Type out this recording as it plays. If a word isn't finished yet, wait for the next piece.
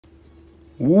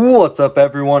What's up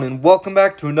everyone, and welcome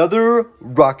back to another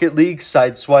Rocket League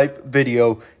Sideswipe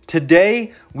video.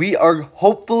 Today we are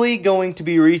hopefully going to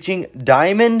be reaching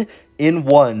Diamond in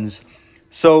ones.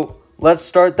 So let's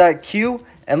start that queue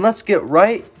and let's get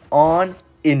right on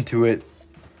into it.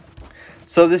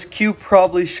 So this queue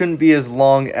probably shouldn't be as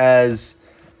long as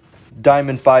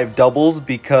Diamond 5 doubles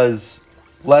because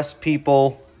less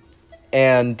people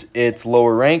and it's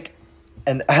lower rank.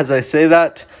 And as I say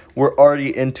that, we're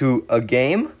already into a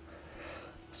game.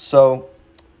 So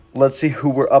let's see who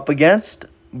we're up against.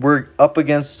 We're up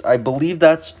against, I believe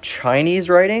that's Chinese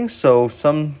writing. So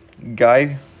some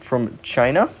guy from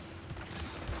China.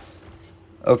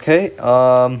 Okay,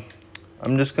 I'm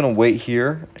just gonna wait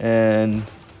here and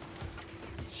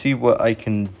see what I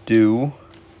can do.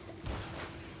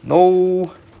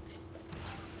 No.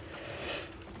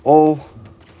 Oh.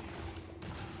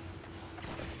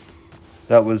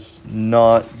 That was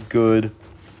not good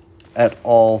at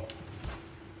all.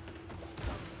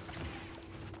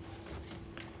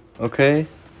 Okay.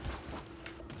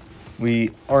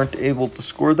 We aren't able to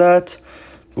score that,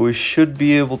 but we should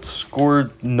be able to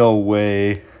score. No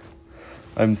way.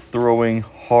 I'm throwing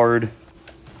hard.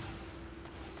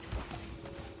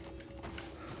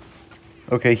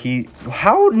 Okay,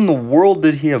 how in the world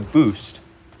did he have boost?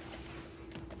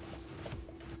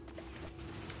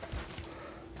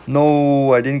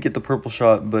 No, I didn't get the purple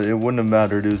shot, but it wouldn't have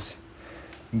mattered. It was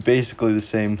basically the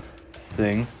same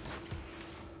thing.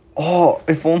 Oh,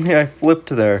 if only I flipped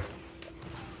there.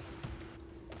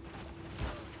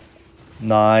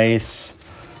 Nice.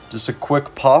 Just a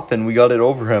quick pop and we got it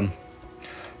over him.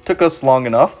 Took us long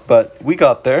enough, but we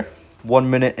got there. 1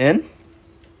 minute in.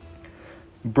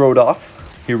 Broed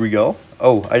off. Here we go.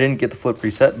 Oh, I didn't get the flip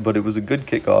reset, but it was a good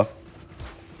kickoff.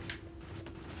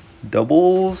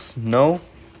 Doubles? No.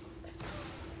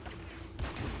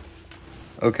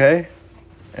 Okay,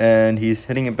 and he's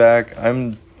hitting it back.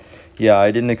 Yeah,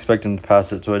 I didn't expect him to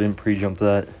pass it, so I didn't pre-jump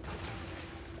that.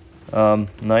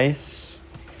 Nice.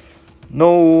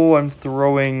 No, I'm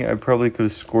throwing. I probably could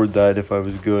have scored that if I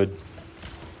was good.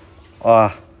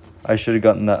 Ah, I should have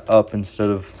gotten that up instead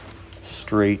of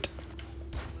straight.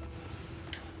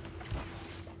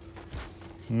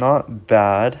 Not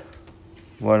bad.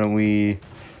 Why don't we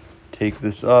take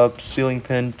this up? Ceiling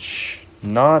pinch,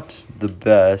 not the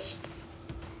best.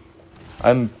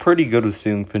 I'm pretty good with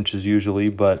ceiling pinches usually,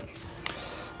 but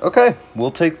okay, we'll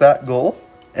take that goal.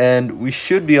 And we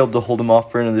should be able to hold him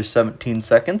off for another 17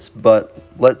 seconds, but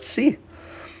let's see.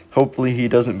 Hopefully he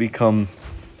doesn't become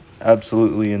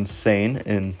absolutely insane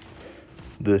in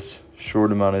this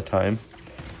short amount of time.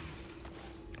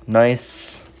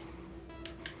 Nice.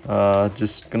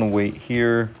 Just gonna wait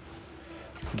here.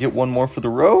 Get one more for the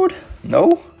road?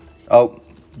 No? Oh,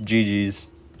 GG's.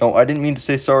 No, I didn't mean to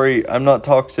say sorry. I'm not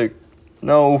toxic.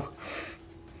 No.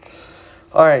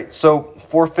 Alright, so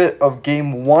forfeit of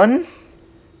game 1.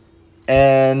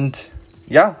 And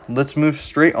yeah, let's move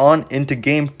straight on into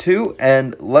game 2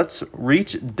 and let's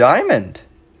reach Diamond.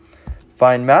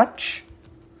 Find match.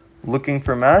 Looking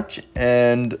for match,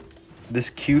 and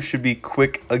this queue should be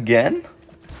quick again.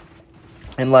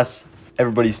 Unless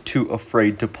everybody's too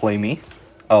afraid to play me.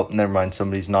 Oh, never mind,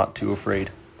 somebody's not too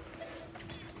afraid.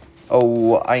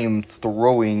 Oh, I am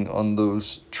throwing on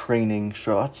those training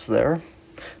shots there.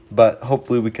 But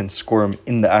hopefully we can score them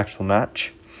in the actual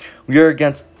match. We are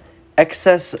against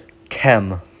Excess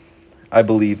Chem, I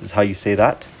believe is how you say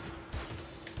that.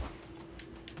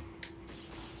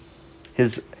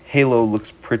 His halo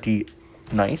looks pretty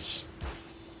nice.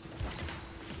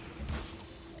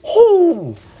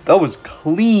 Oh, that was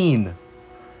clean.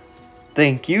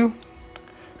 Thank you.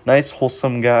 Nice,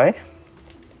 wholesome guy.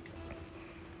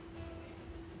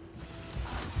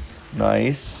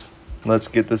 Nice. Let's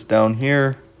get this down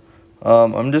here.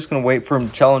 I'm just going to wait for him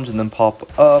to challenge and then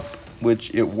pop up,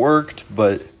 which it worked,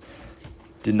 but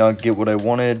did not get what I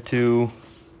wanted to.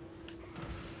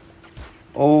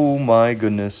 Oh my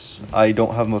goodness. I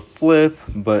don't have a flip,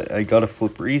 but I got a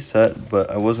flip reset, but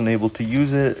I wasn't able to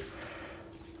use it.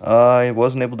 I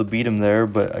wasn't able to beat him there,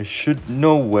 but I should.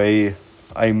 No way.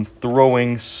 I'm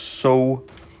throwing so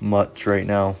much right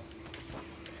now.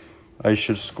 I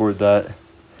should have scored that.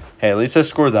 Hey, at least I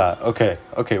scored that. Okay,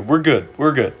 we're good.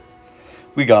 We're good.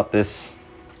 We got this.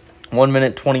 1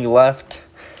 minute 20 left.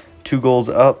 2 goals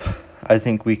up. I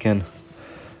think we can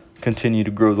continue to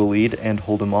grow the lead and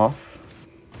hold him off.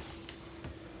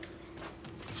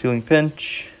 Ceiling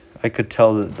pinch. I could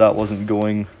tell that that wasn't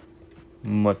going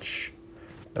much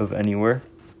of anywhere.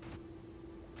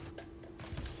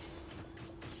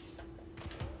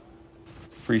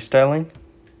 Freestyling.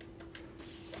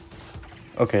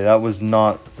 Okay, that was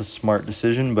not a smart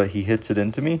decision, but he hits it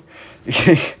into me.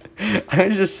 I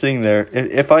was just sitting there.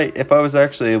 If I was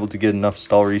actually able to get enough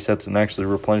stall resets and actually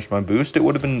replenish my boost, it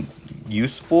would have been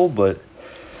useful, but...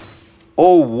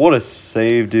 Oh, what a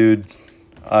save, dude.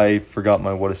 I forgot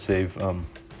my what a save.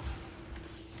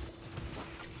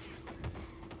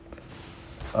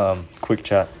 Quick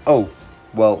chat. Oh,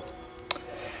 well,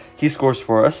 he scores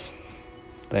for us.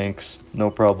 Thanks, no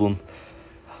problem.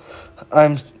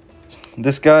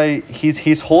 This guy,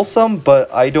 he's wholesome,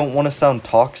 but I don't want to sound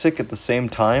toxic at the same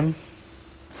time.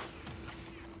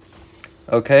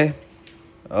 Okay.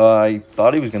 I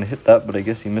thought he was going to hit that, but I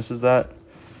guess he misses that.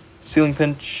 Ceiling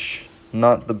pinch,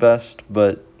 not the best,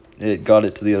 but it got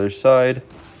it to the other side.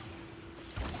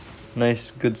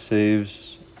 Nice, good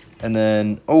saves. And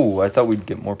then, oh, I thought we'd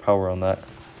get more power on that.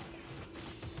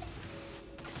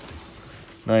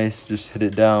 Nice, just hit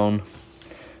it down.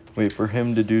 Wait for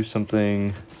him to do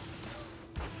something.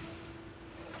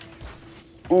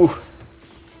 Ooh.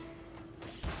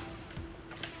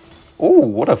 Oh,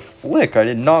 what a flick. I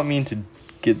did not mean to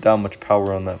get that much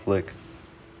power on that flick.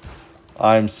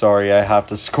 I'm sorry, I have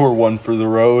to score one for the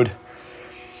road.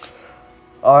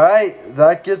 Alright,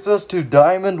 that gets us to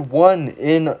Diamond 1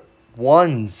 in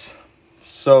ones.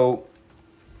 So,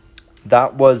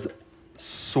 that was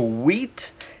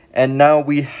sweet. And now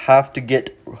we have to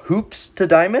get hoops to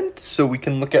Diamond, so we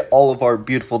can look at all of our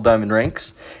beautiful Diamond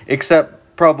ranks.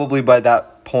 Except, probably by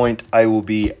that point, I will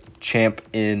be champ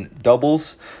in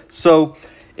doubles. So,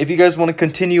 if you guys want to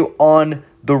continue on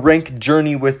the rank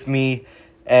journey with me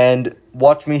and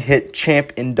watch me hit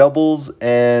champ in doubles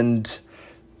and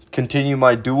continue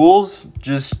my duels,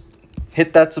 just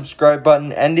hit that subscribe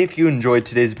button. And if you enjoyed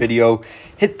today's video,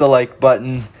 hit the like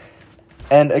button.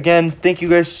 And again, thank you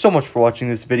guys so much for watching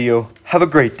this video. Have a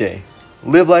great day.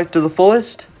 Live life to the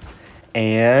fullest,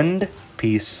 and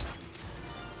peace.